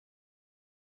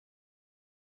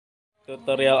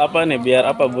Tutorial apa nih biar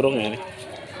apa burungnya nih?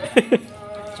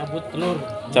 Cabut telur.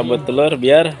 Cabut telur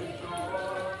biar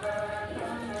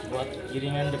Buat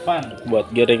giringan depan. buat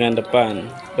giringan depan.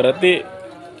 Berarti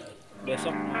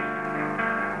besok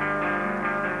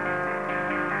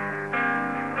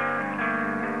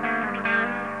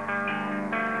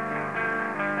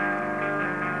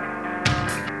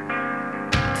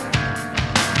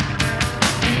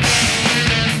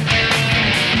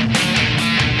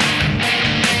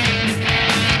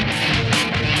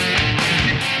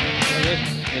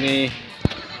ini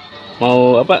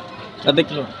mau apa?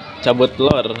 Ketik cabut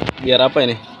telur biar apa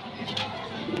ini?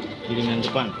 Giringan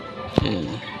depan. Hmm.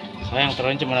 Sayang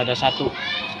telurnya cuma ada satu.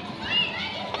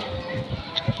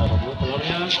 Taruh dulu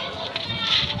telurnya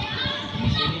di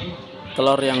sini.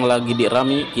 Telur yang lagi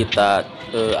dirami kita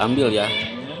ambil ya.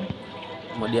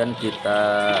 Kemudian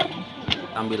kita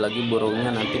ambil lagi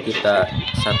burungnya, nanti kita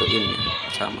satuin ya,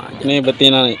 sama aja. Ini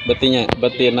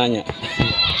betinanya.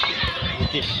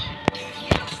 Putih.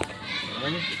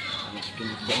 Masukin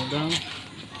udang.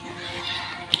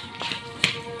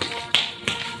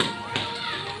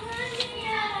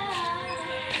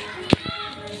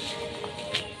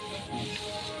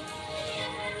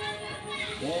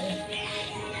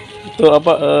 Itu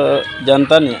apa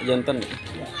jantan ya?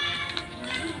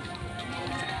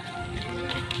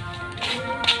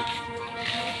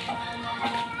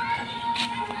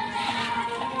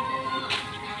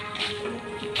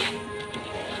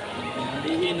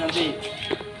 Mandiin nanti.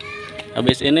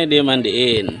 Habis ini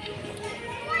dimandiin.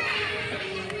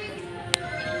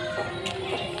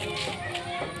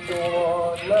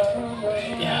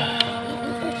 Ya.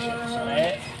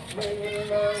 Selesai.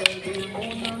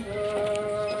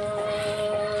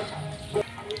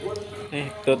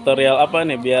 Tutorial apa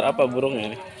nih biar apa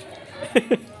burungnya nih?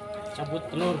 Cabut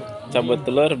telur. Cabut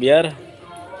telur biar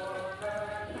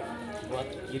Buat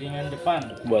giringan depan.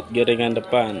 buat giringan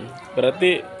depan.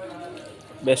 Berarti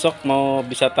besok mau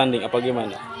bisa tanding apa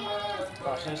gimana?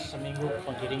 Proses seminggu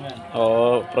penggiringan.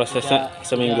 Oh, prosesnya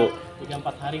seminggu.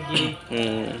 3-4 hari giring.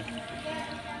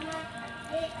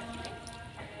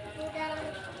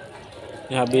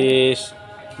 Ini habis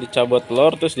dicabut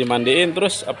telur terus dimandiin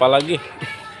terus apalagi?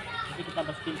 Nanti kita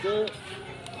masukin ke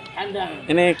kandang.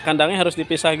 Ini kandangnya harus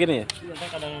dipisah gini ya? Ini ada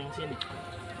kandang yang sini.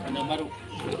 Kandang baru.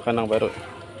 Kandang baru.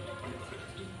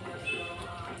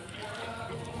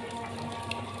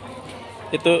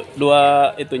 Itu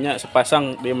dua itunya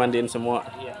sepasang dimandiin semua.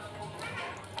 Iya.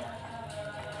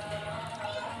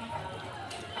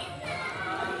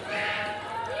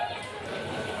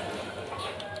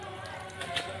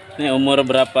 Ini umur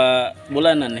berapa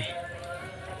bulanan nih?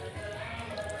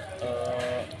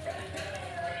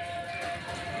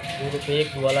 Bulu piyik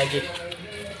 2 lagi.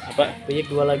 Apa? Piyik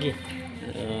 2 lagi.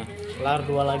 Eh, Lar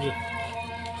 2 lagi.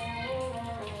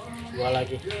 2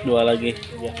 lagi. Dua lagi.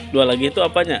 Ya. Dua lagi itu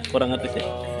apanya? Kurang ngerti sih.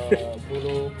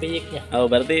 Bulu piyiknya. Oh,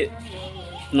 berarti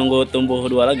nunggu tumbuh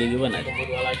dua lagi gimana? Tumbuh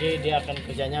 2 lagi, dia akan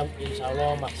kerjanya insya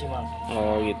Allah maksimal.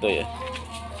 Oh, gitu ya.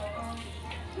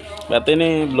 Berarti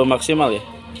ini belum maksimal ya?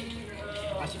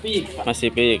 Masih piyik, Pak. Masih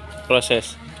piyik, proses.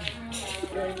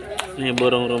 Ini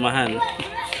burung rumahan.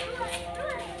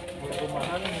 Burung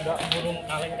rumahan enggak burung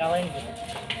kaleng-kaleng gitu.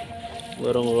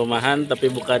 Burung rumahan tapi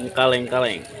bukan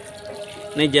kaleng-kaleng.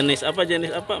 Ini jenis apa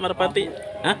Merpati?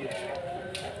 Hah?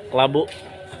 Kelabu.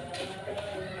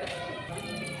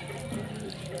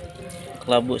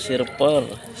 Kelabu sirpor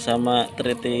sama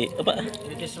triti apa?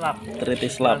 Triti slap.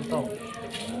 Triti slap. Gantong.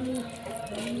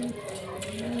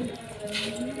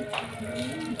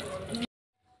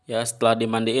 Ya, setelah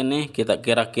dimandiin nih kita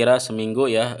kira-kira seminggu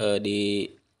ya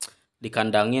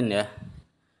dikandangin ya.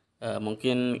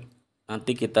 Mungkin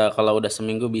nanti kita kalau udah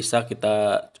seminggu bisa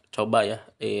kita coba ya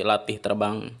latih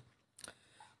terbang.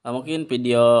 Mungkin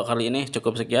video kali ini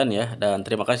cukup sekian ya, dan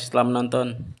terima kasih telah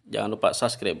menonton. Jangan lupa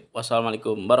subscribe.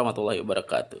 Wassalamualaikum warahmatullahi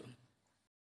wabarakatuh.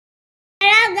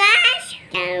 Halo guys,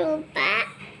 jangan lupa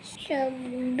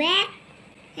subscribe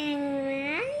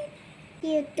channel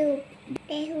YouTube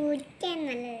Tehu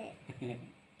Channel.